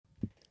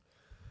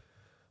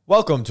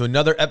Welcome to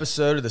another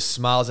episode of the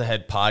Smiles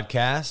Ahead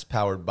podcast,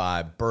 powered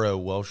by Burrow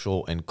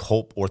Welchel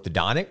Culp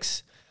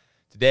orthodontics.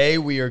 Today,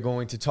 we are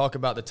going to talk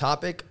about the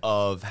topic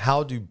of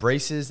how do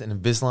braces and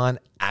Invisalign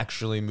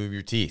actually move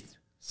your teeth?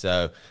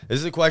 So this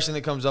is a question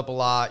that comes up a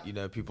lot. You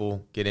know,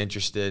 people get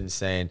interested in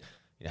saying,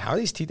 how are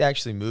these teeth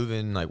actually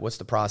moving? Like, what's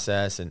the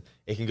process? And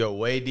it can go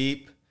way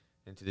deep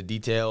into the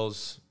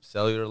details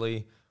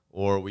cellularly,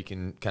 or we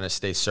can kind of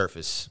stay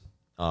surface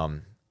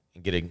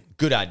and get a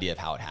good idea of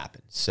how it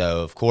happens.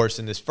 So, of course,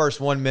 in this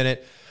first 1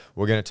 minute,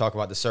 we're going to talk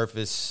about the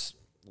surface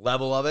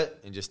level of it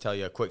and just tell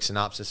you a quick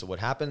synopsis of what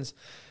happens.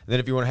 And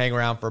then if you want to hang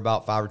around for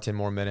about 5 or 10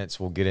 more minutes,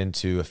 we'll get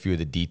into a few of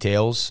the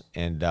details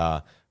and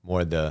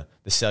more of the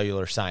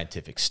cellular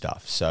scientific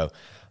stuff. So,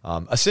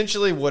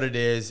 essentially what it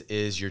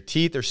is your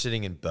teeth are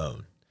sitting in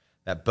bone.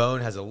 That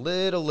bone has a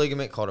little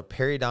ligament called a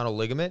periodontal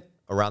ligament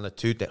around the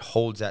tooth that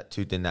holds that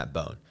tooth in that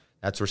bone.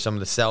 That's where some of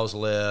the cells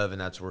live,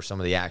 and that's where some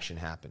of the action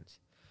happens.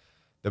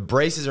 The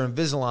braces or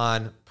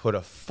Invisalign put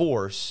a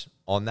force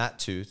on that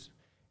tooth,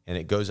 and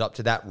it goes up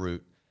to that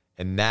root,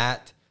 and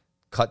that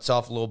cuts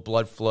off a little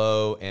blood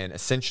flow and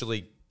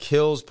essentially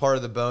kills part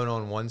of the bone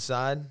on one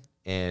side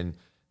and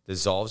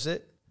dissolves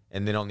it.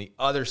 And then on the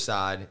other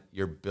side,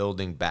 you're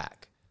building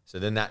back. So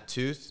then that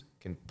tooth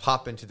can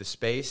pop into the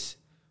space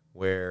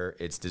where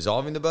it's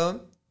dissolving the bone,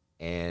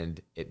 and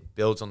it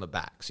builds on the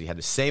back. So you have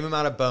the same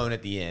amount of bone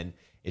at the end.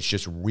 It's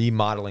just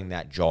remodeling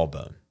that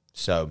jawbone.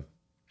 So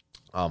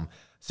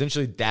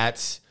essentially,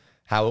 that's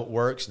how it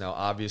works. Now,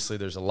 obviously,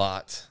 there's a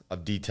lot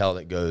of detail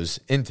that goes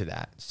into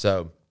that.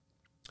 So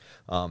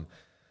the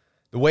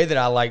way that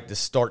I like to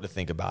start to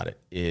think about it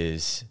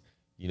is,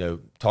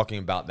 talking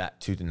about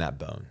that tooth and that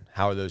bone.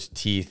 How are those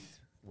teeth,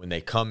 when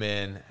they come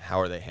in, how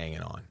are they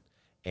hanging on?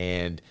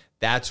 And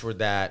that's where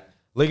that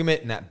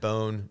ligament and that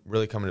bone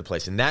really come into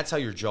place. And that's how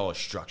your jaw is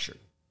structured.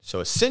 So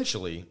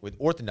essentially, with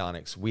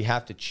orthodontics, we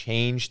have to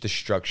change the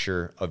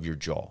structure of your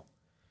jaw.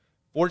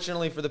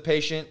 Fortunately for the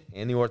patient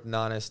and the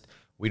orthodontist,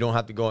 we don't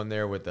have to go in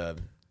there with a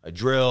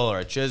drill or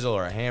a chisel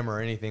or a hammer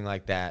or anything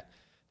like that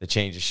to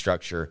change the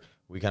structure.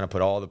 We kind of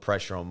put all the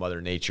pressure on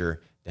Mother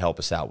Nature to help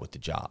us out with the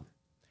job.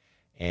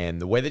 And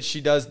the way that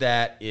she does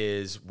that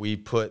is we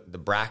put the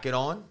bracket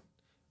on,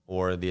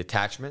 or the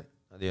attachment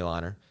of the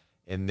aligner,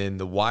 and then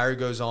the wire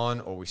goes on,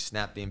 or we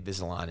snap the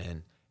Invisalign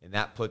in, and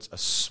that puts a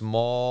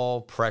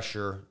small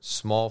pressure,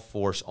 small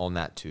force on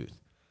that tooth.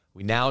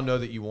 We now know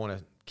that you want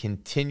a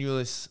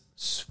continuous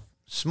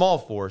small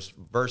force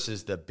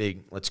versus the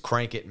big, let's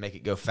crank it and make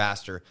it go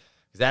faster,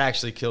 because that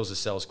actually kills the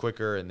cells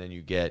quicker, and then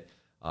you get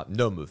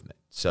no movement.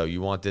 So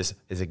you want this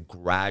as a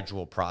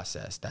gradual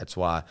process. That's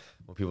why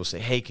when people say,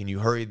 hey, can you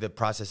hurry the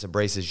process of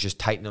braces, just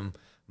tighten them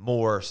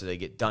more so they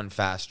get done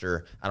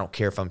faster. I don't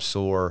care if I'm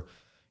sore.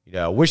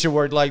 I wish it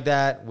worked like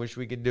that, wish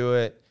we could do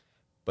it,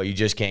 but you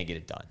just can't get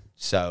it done.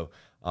 So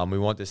we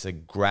want this a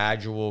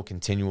gradual,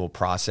 continual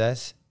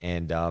process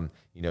and,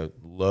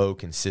 low,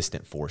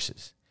 consistent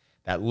forces.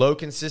 That low,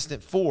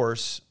 consistent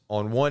force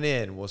on one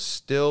end will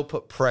still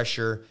put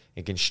pressure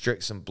and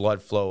constrict some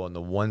blood flow on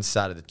the one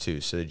side of the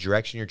tooth. So the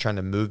direction you're trying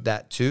to move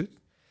that tooth,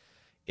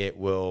 it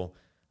will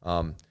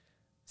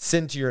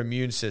send to your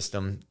immune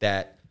system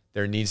that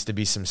there needs to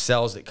be some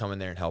cells that come in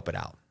there and help it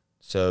out.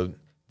 So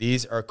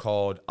these are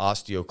called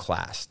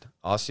osteoclasts.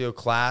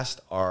 Osteoclasts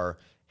are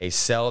a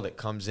cell that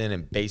comes in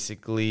and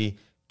basically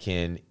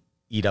can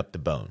eat up the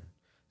bone.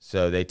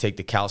 So they take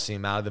the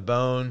calcium out of the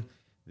bone,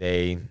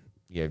 they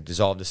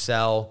dissolve the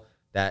cell.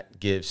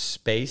 That gives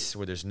space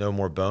where there's no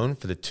more bone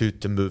for the tooth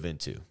to move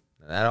into.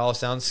 Now, that all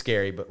sounds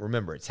scary, but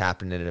remember, it's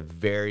happening at a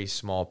very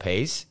small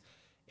pace.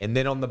 And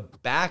then on the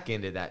back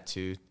end of that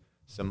tooth,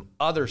 some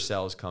other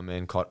cells come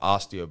in called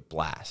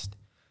osteoblasts.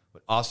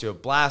 What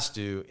osteoblasts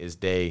do is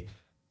they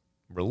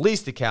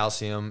release the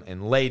calcium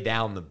and lay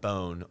down the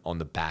bone on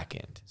the back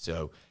end.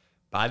 So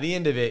by the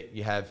end of it,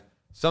 you have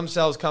some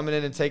cells coming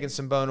in and taking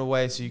some bone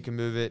away so you can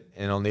move it.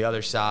 And on the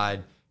other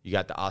side, you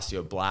got the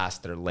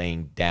osteoblasts that are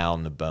laying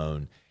down the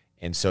bone.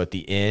 And so at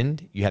the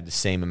end, you have the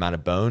same amount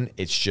of bone.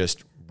 It's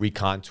just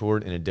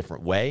recontoured in a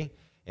different way.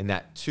 And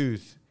that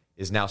tooth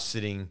is now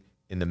sitting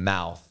in the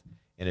mouth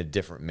in a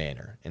different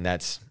manner. And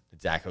that's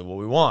exactly what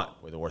we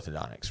want with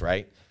orthodontics,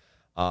 right?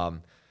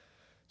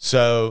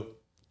 So,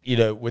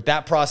 with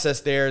that process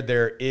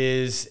there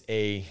is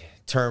a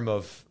term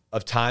of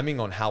timing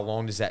on how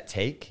long does that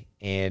take.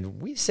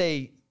 And we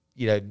say,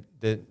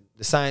 the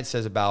science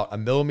says about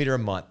 1 millimeter a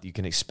month you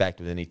can expect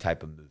with any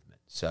type of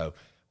movement. So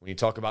when you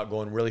talk about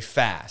going really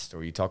fast,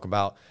 or you talk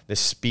about the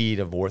speed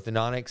of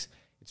orthodontics,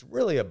 it's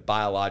really a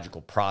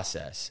biological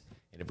process.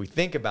 And if we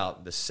think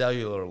about the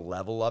cellular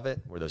level of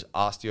it, where those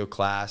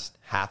osteoclasts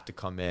have to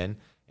come in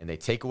and they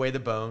take away the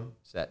bone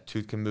so that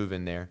tooth can move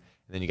in there,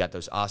 and then you got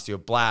those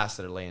osteoblasts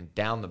that are laying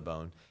down the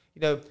bone,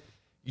 you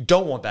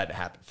don't want that to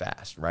happen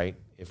fast, right?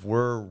 If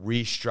we're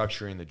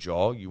restructuring the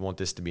jaw, you want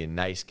this to be a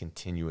nice,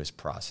 continuous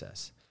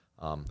process.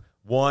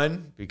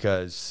 One,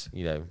 because,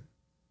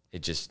 it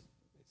just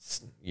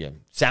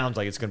sounds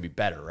like it's going to be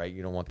better, right?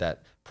 You don't want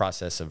that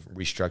process of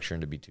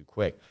restructuring to be too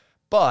quick.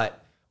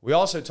 But we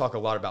also talk a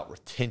lot about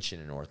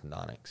retention in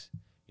orthodontics.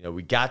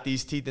 we got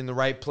these teeth in the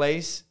right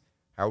place.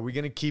 How are we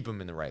going to keep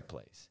them in the right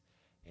place?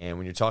 And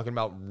when you're talking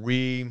about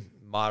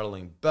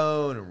remodeling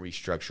bone and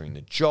restructuring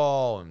the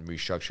jaw and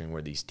restructuring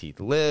where these teeth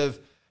live,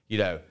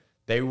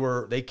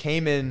 they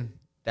came in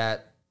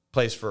that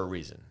place for a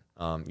reason.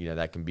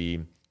 That can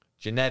be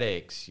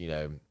genetics,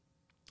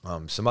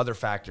 some other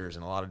factors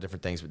and a lot of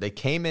different things, but they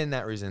came in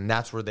that reason, and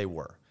that's where they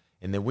were.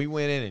 And then we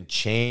went in and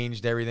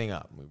changed everything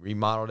up. We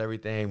remodeled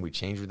everything. We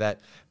changed where that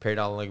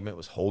periodontal ligament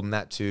was holding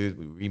that tooth.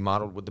 We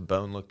remodeled what the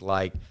bone looked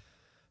like.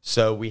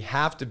 So we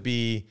have to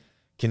be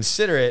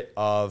considerate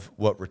of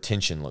what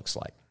retention looks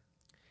like.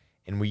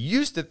 And we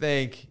used to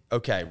think,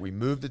 okay, we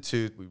moved the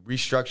tooth, we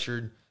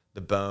restructured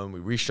the bone, we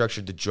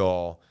restructured the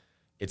jaw.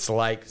 It's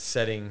like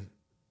setting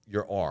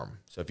your arm.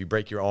 So if you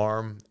break your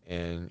arm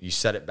and you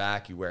set it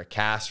back, you wear a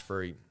cast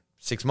for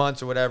 6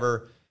 months or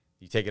whatever,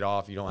 you take it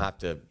off, you don't have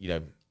to,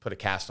 put a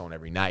cast on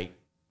every night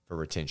for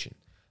retention.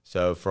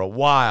 So for a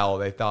while,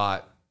 they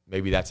thought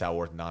maybe that's how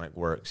orthodontic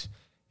works.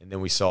 And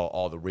then we saw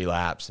all the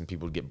relapse and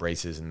people would get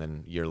braces, and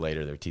then a year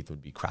later, their teeth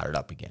would be crowded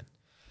up again.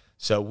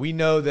 So we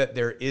know that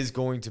there is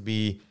going to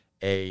be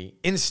a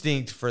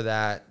instinct for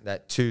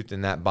that tooth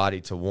and that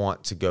body to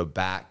want to go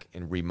back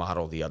and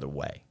remodel the other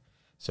way.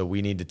 So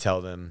we need to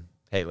tell them,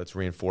 hey, let's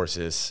reinforce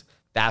this.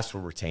 That's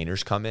where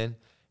retainers come in,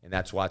 and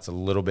that's why it's a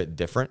little bit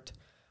different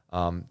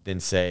than,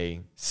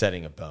 say,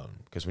 setting a bone.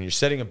 Because when you're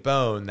setting a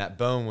bone, that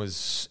bone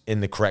was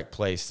in the correct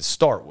place to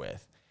start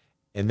with,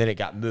 and then it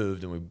got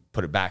moved, and we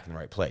put it back in the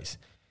right place.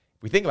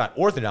 If we think about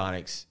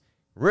orthodontics,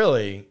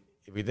 really,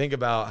 if we think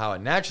about how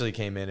it naturally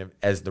came in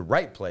as the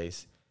right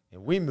place,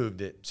 and we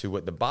moved it to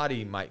what the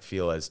body might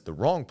feel as the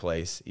wrong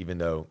place, even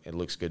though it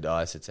looks good to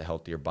us, it's a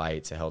healthier bite,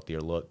 it's a healthier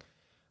look,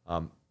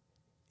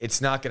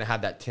 it's not going to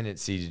have that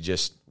tendency to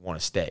just want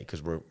to stay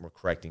because we're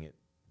correcting it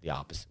the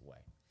opposite way.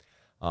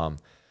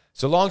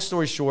 So long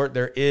story short,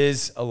 there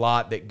is a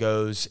lot that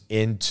goes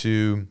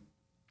into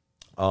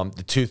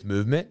the tooth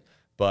movement,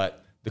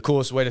 but the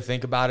coolest way to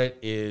think about it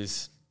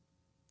is,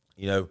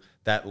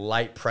 that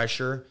light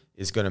pressure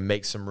is going to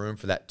make some room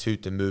for that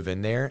tooth to move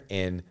in there,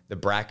 and the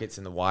brackets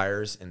and the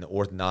wires and the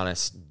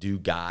orthodontists do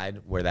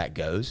guide where that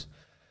goes.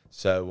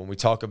 So when we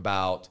talk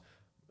about,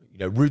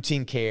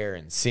 routine care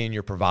and seeing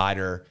your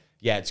provider,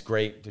 yeah, it's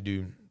great to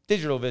do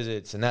digital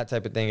visits and that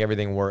type of thing.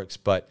 Everything works,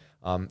 but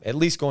at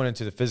least going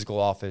into the physical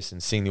office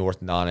and seeing the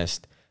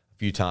orthodontist a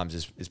few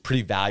times is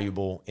pretty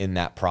valuable in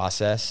that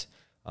process.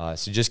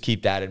 So just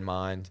keep that in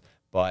mind.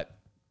 But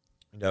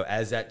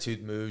as that tooth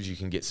moves, you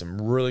can get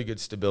some really good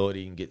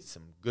stability and get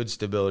some good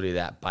stability to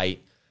that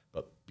bite.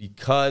 But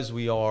because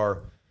we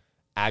are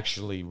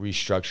actually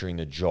restructuring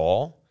the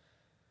jaw,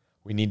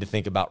 we need to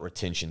think about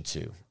retention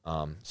too.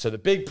 So the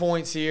big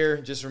points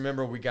here, just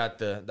remember we got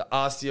the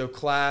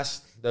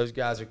osteoclast. Those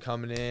guys are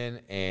coming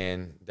in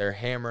and they're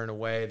hammering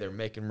away. They're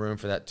making room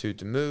for that tooth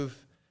to move.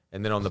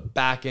 And then on the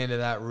back end of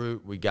that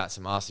root, we got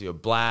some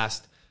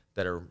osteoblast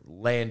that are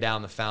laying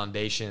down the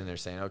foundation. And they're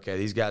saying, okay,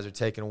 these guys are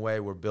taking away.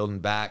 We're building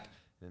back.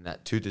 And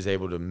that tooth is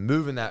able to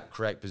move in that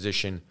correct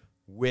position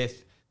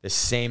with the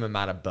same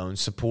amount of bone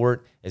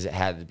support as it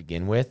had to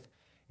begin with.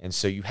 And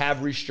so you have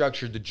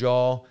restructured the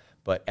jaw,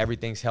 but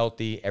everything's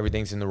healthy,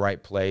 everything's in the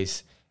right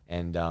place,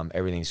 and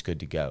everything's good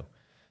to go.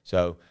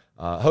 So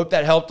hope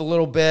that helped a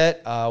little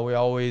bit. We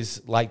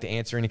always like to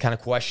answer any kind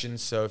of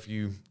questions. So if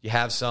you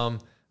have some,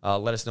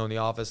 let us know in the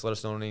office. Let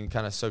us know on any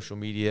kind of social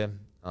media,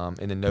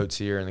 in the notes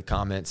here, in the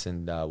comments,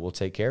 and we'll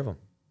take care of them.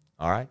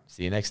 All right.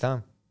 See you next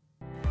time.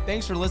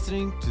 Thanks for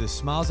listening to the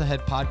Smiles Ahead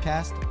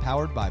podcast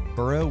powered by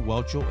Burrow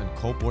Welchel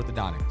Culp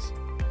Orthodontics.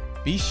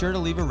 Be sure to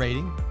leave a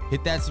rating,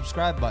 hit that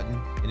subscribe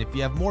button, and if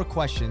you have more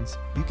questions,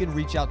 you can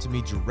reach out to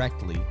me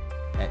directly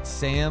at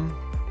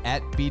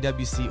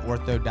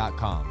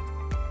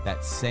sam@bwcortho.com.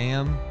 That's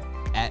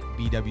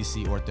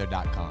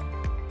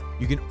sam@bwcortho.com.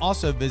 You can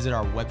also visit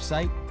our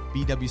website,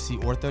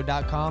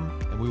 bwcortho.com,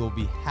 and we will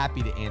be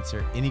happy to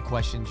answer any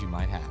questions you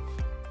might have.